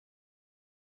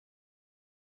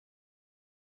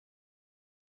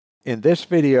In this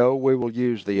video, we will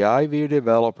use the iView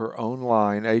Developer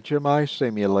Online HMI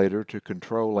Simulator to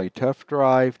control a tough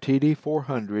drive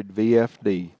TD400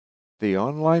 VFD. The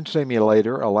online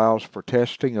simulator allows for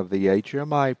testing of the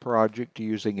HMI project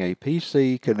using a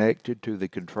PC connected to the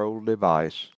control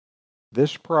device.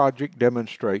 This project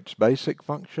demonstrates basic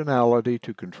functionality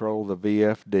to control the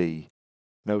VFD.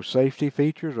 No safety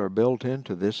features are built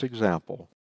into this example.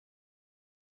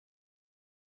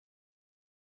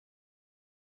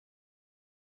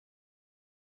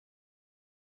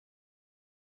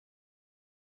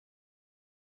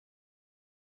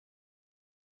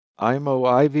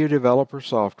 iView Developer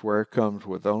software comes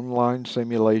with online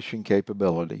simulation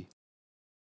capability.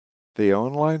 The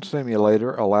online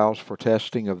simulator allows for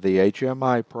testing of the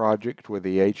HMI project with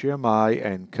the HMI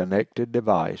and connected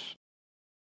device.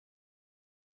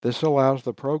 This allows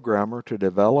the programmer to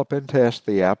develop and test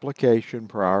the application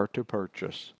prior to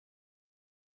purchase.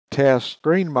 Test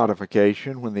screen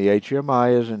modification when the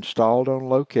HMI is installed on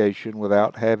location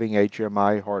without having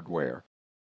HMI hardware.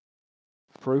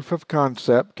 Proof of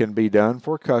concept can be done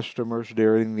for customers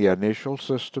during the initial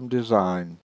system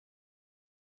design.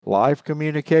 Live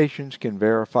communications can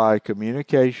verify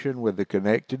communication with the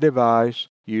connected device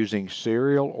using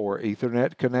serial or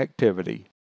Ethernet connectivity.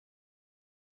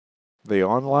 The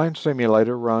online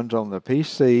simulator runs on the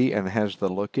PC and has the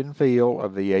look and feel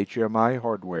of the HMI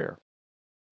hardware.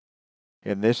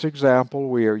 In this example,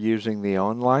 we are using the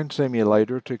online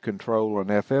simulator to control an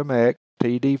FMX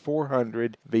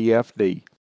TD400 VFD.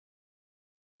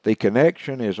 The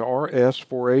connection is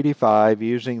RS485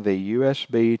 using the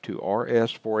USB to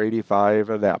RS485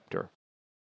 adapter.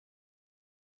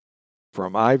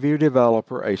 From iView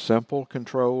Developer, a simple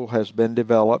control has been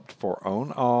developed for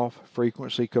on-off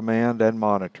frequency command and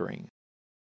monitoring.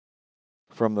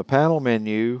 From the panel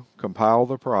menu, compile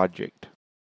the project.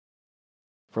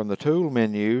 From the tool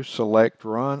menu, select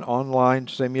Run Online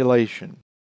Simulation.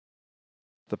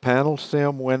 The panel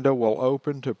sim window will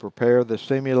open to prepare the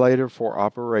simulator for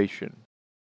operation.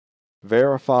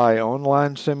 Verify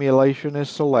online simulation is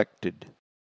selected.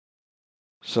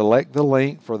 Select the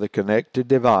link for the connected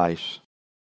device.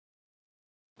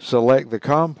 Select the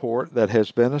COM port that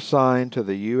has been assigned to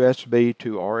the USB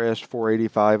to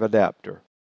RS485 adapter.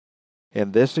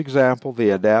 In this example, the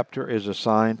adapter is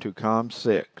assigned to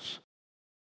COM6.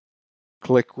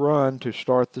 Click Run to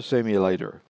start the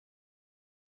simulator.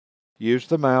 Use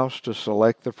the mouse to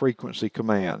select the frequency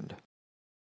command.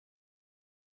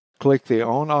 Click the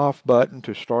On-Off button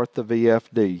to start the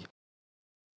VFD.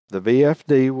 The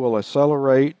VFD will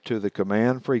accelerate to the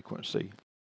command frequency.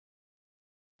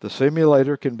 The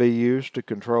simulator can be used to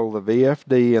control the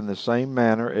VFD in the same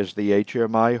manner as the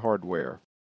HMI hardware.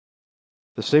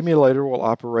 The simulator will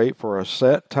operate for a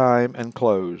set time and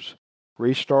close.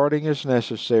 Restarting is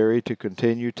necessary to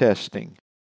continue testing.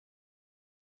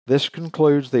 This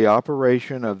concludes the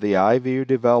operation of the iView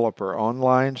Developer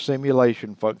online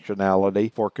simulation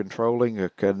functionality for controlling a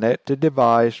connected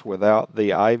device without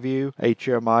the iView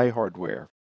HMI hardware.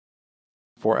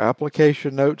 For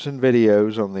application notes and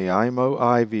videos on the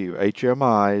iView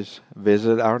HMIs,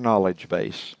 visit our knowledge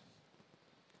base.